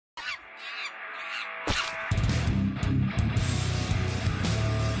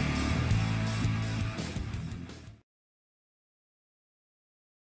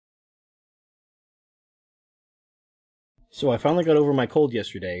So I finally got over my cold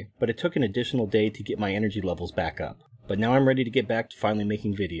yesterday, but it took an additional day to get my energy levels back up. But now I'm ready to get back to finally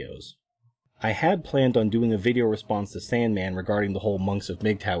making videos. I had planned on doing a video response to Sandman regarding the whole Monks of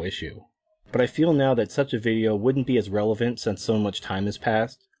MGTOW issue, but I feel now that such a video wouldn't be as relevant since so much time has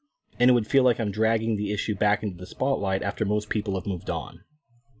passed, and it would feel like I'm dragging the issue back into the spotlight after most people have moved on.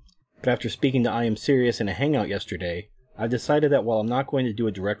 But after speaking to I Am Serious in a hangout yesterday, I've decided that while I'm not going to do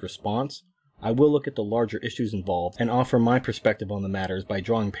a direct response, I will look at the larger issues involved and offer my perspective on the matters by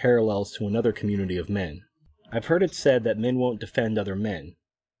drawing parallels to another community of men. I've heard it said that men won't defend other men,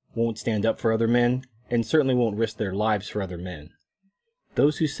 won't stand up for other men, and certainly won't risk their lives for other men.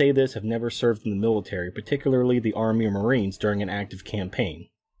 Those who say this have never served in the military, particularly the Army or Marines during an active campaign.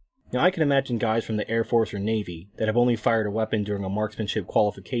 Now I can imagine guys from the Air Force or Navy that have only fired a weapon during a marksmanship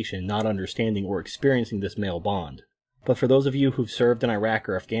qualification not understanding or experiencing this male bond. But for those of you who've served in Iraq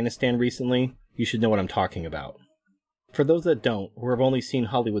or Afghanistan recently, you should know what I'm talking about. For those that don't, or have only seen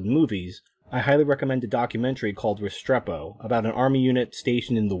Hollywood movies, I highly recommend a documentary called Restrepo about an army unit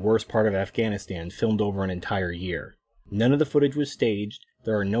stationed in the worst part of Afghanistan filmed over an entire year. None of the footage was staged,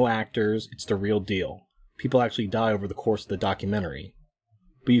 there are no actors, it's the real deal. People actually die over the course of the documentary.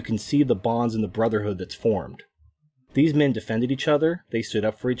 But you can see the bonds and the brotherhood that's formed. These men defended each other, they stood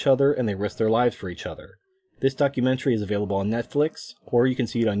up for each other, and they risked their lives for each other. This documentary is available on Netflix, or you can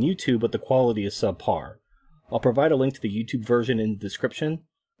see it on YouTube, but the quality is subpar. I'll provide a link to the YouTube version in the description,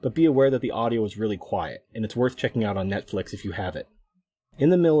 but be aware that the audio is really quiet, and it's worth checking out on Netflix if you have it. In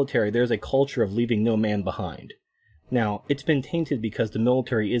the military, there's a culture of leaving no man behind. Now, it's been tainted because the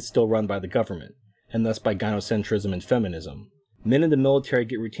military is still run by the government, and thus by gynocentrism and feminism. Men in the military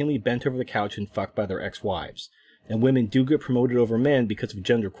get routinely bent over the couch and fucked by their ex-wives, and women do get promoted over men because of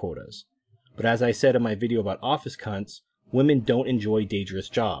gender quotas. But as I said in my video about office cunts, women don't enjoy dangerous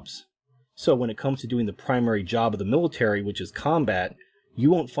jobs. So when it comes to doing the primary job of the military, which is combat, you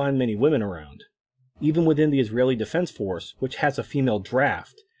won't find many women around. Even within the Israeli Defense Force, which has a female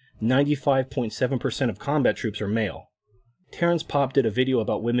draft, 95.7% of combat troops are male. Terrence Popp did a video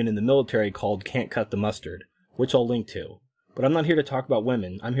about women in the military called Can't Cut the Mustard, which I'll link to. But I'm not here to talk about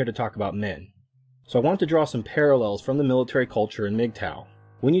women, I'm here to talk about men. So I want to draw some parallels from the military culture in MGTOW.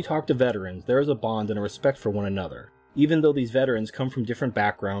 When you talk to veterans, there is a bond and a respect for one another, even though these veterans come from different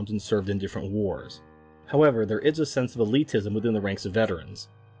backgrounds and served in different wars. However, there is a sense of elitism within the ranks of veterans.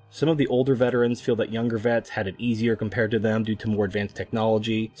 Some of the older veterans feel that younger vets had it easier compared to them due to more advanced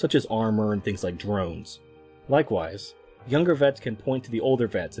technology, such as armor and things like drones. Likewise, younger vets can point to the older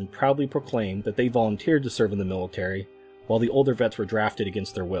vets and proudly proclaim that they volunteered to serve in the military, while the older vets were drafted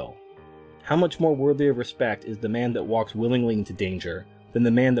against their will. How much more worthy of respect is the man that walks willingly into danger than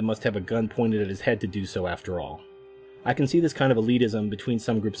the man that must have a gun pointed at his head to do so after all? I can see this kind of elitism between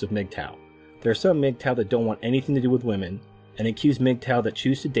some groups of MGTOW. There are some MGTOW that don't want anything to do with women, and accuse MGTOW that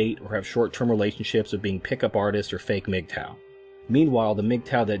choose to date or have short-term relationships of being pickup artists or fake MGTOW. Meanwhile, the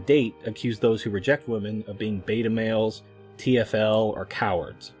MGTOW that date accuse those who reject women of being beta males, TFL, or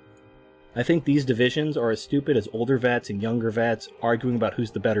cowards. I think these divisions are as stupid as older vets and younger vets arguing about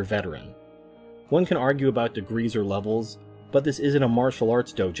who's the better veteran. One can argue about degrees or levels, but this isn't a martial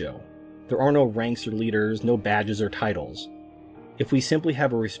arts dojo. There are no ranks or leaders, no badges or titles. If we simply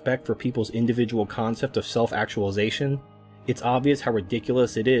have a respect for people's individual concept of self-actualization, it's obvious how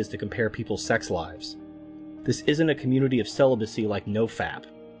ridiculous it is to compare people's sex lives. This isn't a community of celibacy like NoFap.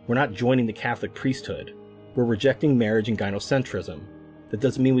 We're not joining the Catholic priesthood. We're rejecting marriage and gynocentrism. That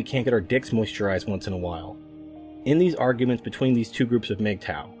doesn't mean we can't get our dicks moisturized once in a while. In these arguments between these two groups of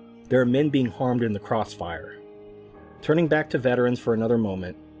MGTOW, there are men being harmed in the crossfire. Turning back to veterans for another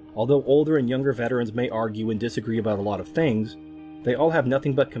moment, although older and younger veterans may argue and disagree about a lot of things, they all have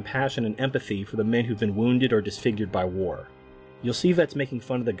nothing but compassion and empathy for the men who've been wounded or disfigured by war. You'll see vets making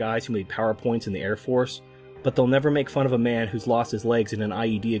fun of the guys who made PowerPoints in the Air Force, but they'll never make fun of a man who's lost his legs in an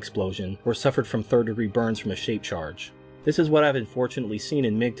IED explosion or suffered from third-degree burns from a shape charge. This is what I've unfortunately seen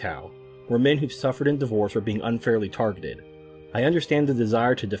in MGTOW, where men who've suffered in divorce are being unfairly targeted. I understand the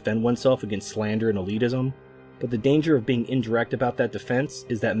desire to defend oneself against slander and elitism, but the danger of being indirect about that defense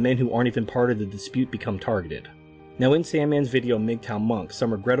is that men who aren't even part of the dispute become targeted. Now in Sandman's video MGTOW Monks,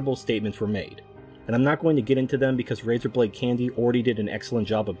 some regrettable statements were made, and I'm not going to get into them because Razorblade Candy already did an excellent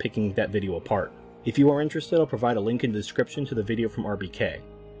job of picking that video apart. If you are interested, I'll provide a link in the description to the video from RBK.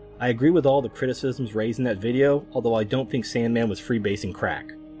 I agree with all the criticisms raised in that video, although I don't think Sandman was freebasing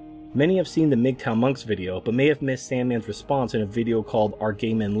crack. Many have seen the MGTOW Monks video, but may have missed Sandman's response in a video called Are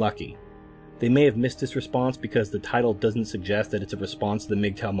Gay Men Lucky? They may have missed this response because the title doesn't suggest that it's a response to the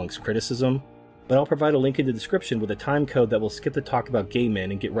MGTOW Monks criticism, but I'll provide a link in the description with a time code that will skip the talk about gay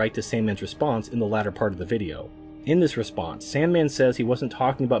men and get right to Sandman's response in the latter part of the video. In this response, Sandman says he wasn't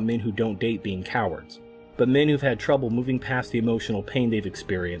talking about men who don't date being cowards, but men who've had trouble moving past the emotional pain they've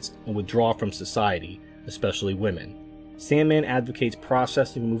experienced and withdraw from society, especially women. Sandman advocates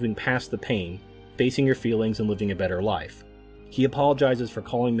processing and moving past the pain, facing your feelings and living a better life. He apologizes for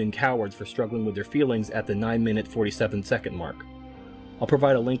calling men cowards for struggling with their feelings at the 9-minute 47-second mark. I'll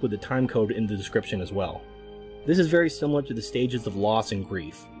provide a link with the time code in the description as well. This is very similar to the stages of loss and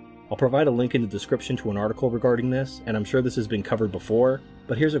grief. I'll provide a link in the description to an article regarding this, and I'm sure this has been covered before,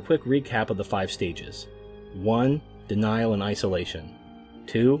 but here's a quick recap of the 5 stages. 1. Denial and isolation.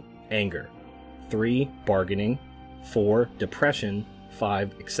 2. Anger. 3. Bargaining. 4. Depression.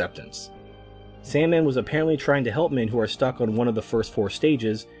 5. Acceptance. Sandman was apparently trying to help men who are stuck on one of the first 4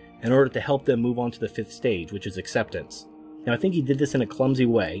 stages in order to help them move on to the 5th stage, which is acceptance. Now I think he did this in a clumsy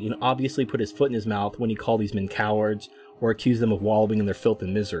way, and obviously put his foot in his mouth when he called these men cowards, or accused them of wallowing in their filth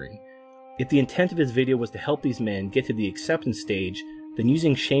and misery. If the intent of his video was to help these men get to the acceptance stage, then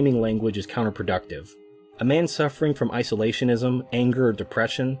using shaming language is counterproductive. A man suffering from isolationism, anger, or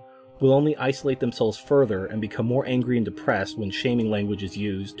depression will only isolate themselves further and become more angry and depressed when shaming language is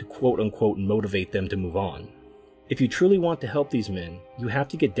used to quote-unquote motivate them to move on. If you truly want to help these men, you have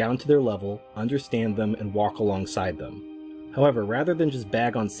to get down to their level, understand them, and walk alongside them. However, rather than just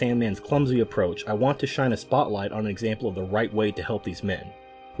bag on Sandman's clumsy approach, I want to shine a spotlight on an example of the right way to help these men,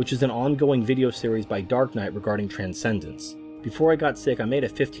 which is an ongoing video series by Dark Knight regarding transcendence. Before I got sick, I made a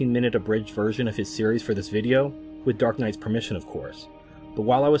 15-minute abridged version of his series for this video, with Dark Knight's permission of course. But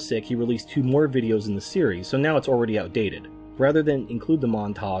while I was sick, he released 2 more videos in the series, so now it's already outdated. Rather than include the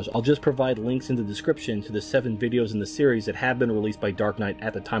montage, I'll just provide links in the description to the 7 videos in the series that have been released by Dark Knight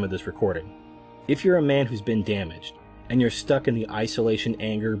at the time of this recording. If you're a man who's been damaged, and you're stuck in the isolation,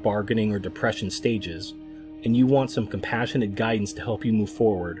 anger, bargaining, or depression stages, and you want some compassionate guidance to help you move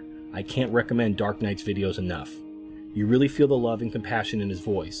forward, I can't recommend Dark Knight's videos enough. You really feel the love and compassion in his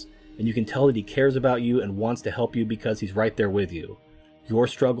voice, and you can tell that he cares about you and wants to help you because he's right there with you. Your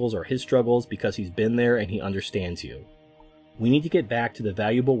struggles are his struggles because he's been there and he understands you. We need to get back to the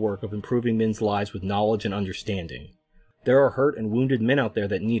valuable work of improving men's lives with knowledge and understanding. There are hurt and wounded men out there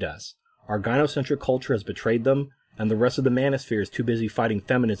that need us. Our gynocentric culture has betrayed them, and the rest of the manosphere is too busy fighting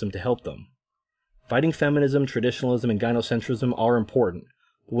feminism to help them. Fighting feminism, traditionalism, and gynocentrism are important,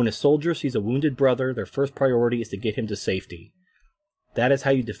 but when a soldier sees a wounded brother, their first priority is to get him to safety. That is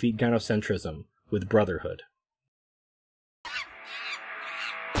how you defeat gynocentrism, with brotherhood.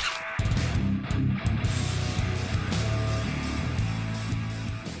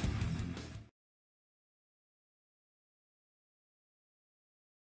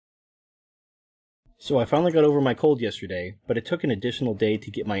 So I finally got over my cold yesterday, but it took an additional day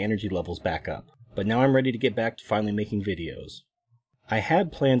to get my energy levels back up. But now I'm ready to get back to finally making videos. I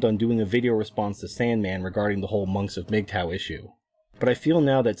had planned on doing a video response to Sandman regarding the whole Monks of MGTOW issue, but I feel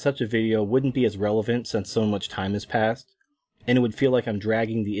now that such a video wouldn't be as relevant since so much time has passed, and it would feel like I'm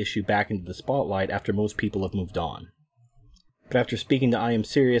dragging the issue back into the spotlight after most people have moved on. But after speaking to I Am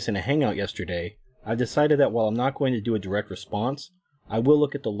Serious in a hangout yesterday, I've decided that while I'm not going to do a direct response, I will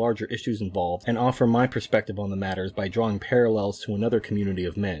look at the larger issues involved and offer my perspective on the matters by drawing parallels to another community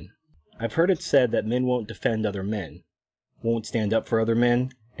of men. I've heard it said that men won't defend other men, won't stand up for other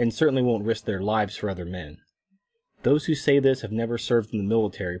men, and certainly won't risk their lives for other men. Those who say this have never served in the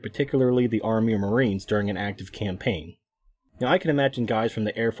military, particularly the Army or Marines during an active campaign. Now I can imagine guys from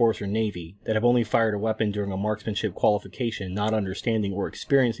the Air Force or Navy that have only fired a weapon during a marksmanship qualification not understanding or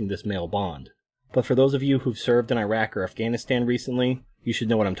experiencing this male bond. But for those of you who've served in Iraq or Afghanistan recently, you should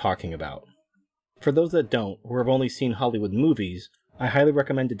know what I'm talking about. For those that don't, or have only seen Hollywood movies, I highly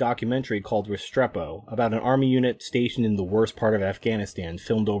recommend a documentary called Restrepo about an army unit stationed in the worst part of Afghanistan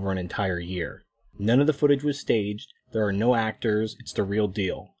filmed over an entire year. None of the footage was staged, there are no actors, it's the real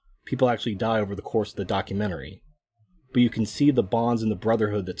deal. People actually die over the course of the documentary. But you can see the bonds and the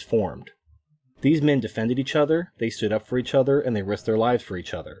brotherhood that's formed. These men defended each other, they stood up for each other, and they risked their lives for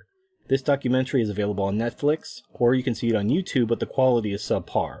each other. This documentary is available on Netflix, or you can see it on YouTube, but the quality is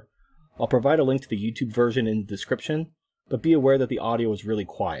subpar. I'll provide a link to the YouTube version in the description, but be aware that the audio is really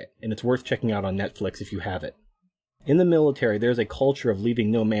quiet, and it's worth checking out on Netflix if you have it. In the military, there's a culture of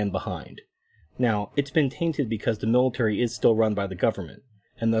leaving no man behind. Now, it's been tainted because the military is still run by the government,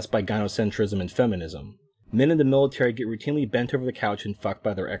 and thus by gynocentrism and feminism. Men in the military get routinely bent over the couch and fucked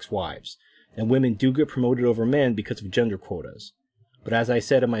by their ex-wives, and women do get promoted over men because of gender quotas. But as I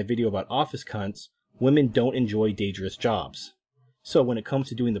said in my video about office cunts, women don't enjoy dangerous jobs. So when it comes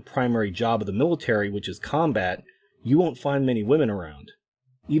to doing the primary job of the military, which is combat, you won't find many women around.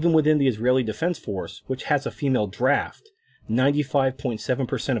 Even within the Israeli Defense Force, which has a female draft,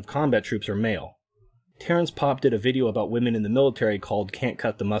 95.7% of combat troops are male. Terrence Popp did a video about women in the military called Can't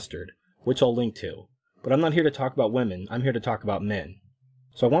Cut the Mustard, which I'll link to. But I'm not here to talk about women, I'm here to talk about men.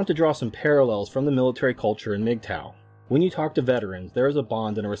 So I want to draw some parallels from the military culture in MGTOW. When you talk to veterans, there is a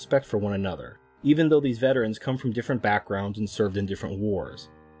bond and a respect for one another, even though these veterans come from different backgrounds and served in different wars.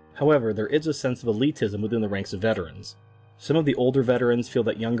 However, there is a sense of elitism within the ranks of veterans. Some of the older veterans feel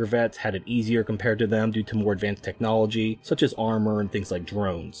that younger vets had it easier compared to them due to more advanced technology, such as armor and things like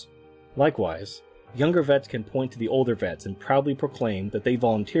drones. Likewise, younger vets can point to the older vets and proudly proclaim that they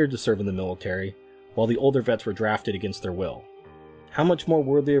volunteered to serve in the military, while the older vets were drafted against their will. How much more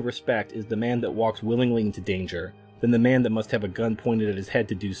worthy of respect is the man that walks willingly into danger than the man that must have a gun pointed at his head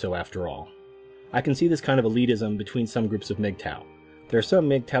to do so after all? I can see this kind of elitism between some groups of MGTOW. There are some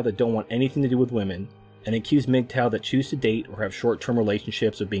MGTOW that don't want anything to do with women, and accuse MGTOW that choose to date or have short-term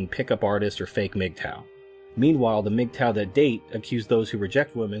relationships of being pickup artists or fake MGTOW. Meanwhile, the MGTOW that date accuse those who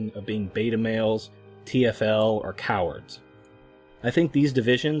reject women of being beta males, TFL, or cowards. I think these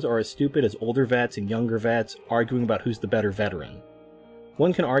divisions are as stupid as older vets and younger vets arguing about who's the better veteran.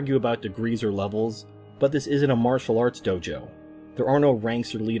 One can argue about degrees or levels, but this isn't a martial arts dojo. There are no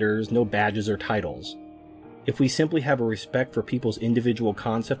ranks or leaders, no badges or titles. If we simply have a respect for people's individual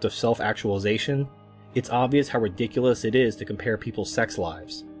concept of self-actualization, it's obvious how ridiculous it is to compare people's sex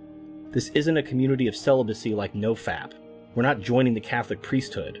lives. This isn't a community of celibacy like NoFap. We're not joining the Catholic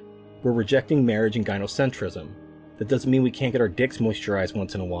priesthood. We're rejecting marriage and gynocentrism. That doesn't mean we can't get our dicks moisturized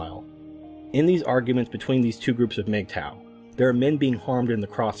once in a while. In these arguments between these two groups of MGTOW, there are men being harmed in the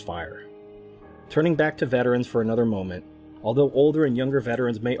crossfire. Turning back to veterans for another moment, although older and younger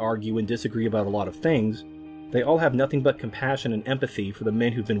veterans may argue and disagree about a lot of things, they all have nothing but compassion and empathy for the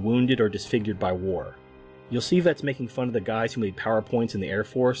men who've been wounded or disfigured by war. You'll see vets making fun of the guys who made PowerPoints in the Air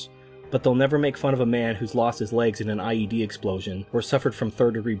Force, but they'll never make fun of a man who's lost his legs in an IED explosion or suffered from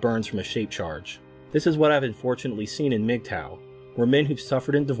third-degree burns from a shape charge. This is what I've unfortunately seen in MGTOW, where men who've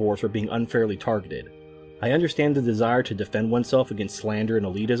suffered in divorce are being unfairly targeted. I understand the desire to defend oneself against slander and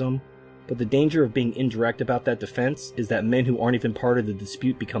elitism, but the danger of being indirect about that defense is that men who aren't even part of the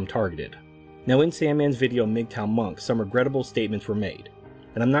dispute become targeted. Now in Sandman's video MGTOW Monks, some regrettable statements were made,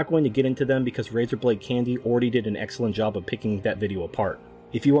 and I'm not going to get into them because Razorblade Candy already did an excellent job of picking that video apart.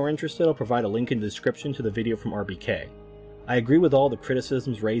 If you are interested, I'll provide a link in the description to the video from RBK. I agree with all the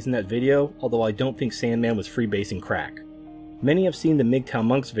criticisms raised in that video, although I don't think Sandman was freebasing crack. Many have seen the MGTOW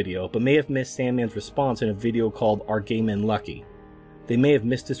Monks video, but may have missed Sandman's response in a video called Are Gay Men Lucky? They may have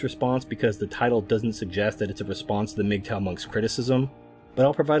missed this response because the title doesn't suggest that it's a response to the MGTOW Monks criticism, but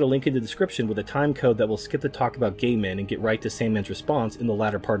I'll provide a link in the description with a time code that will skip the talk about gay men and get right to Sandman's response in the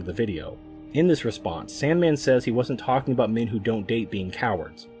latter part of the video. In this response, Sandman says he wasn't talking about men who don't date being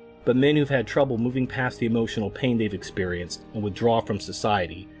cowards, but men who've had trouble moving past the emotional pain they've experienced and withdraw from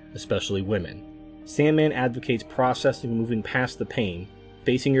society, especially women. Sandman advocates processing and moving past the pain,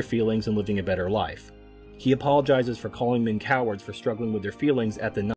 facing your feelings and living a better life. He apologizes for calling men cowards for struggling with their feelings at the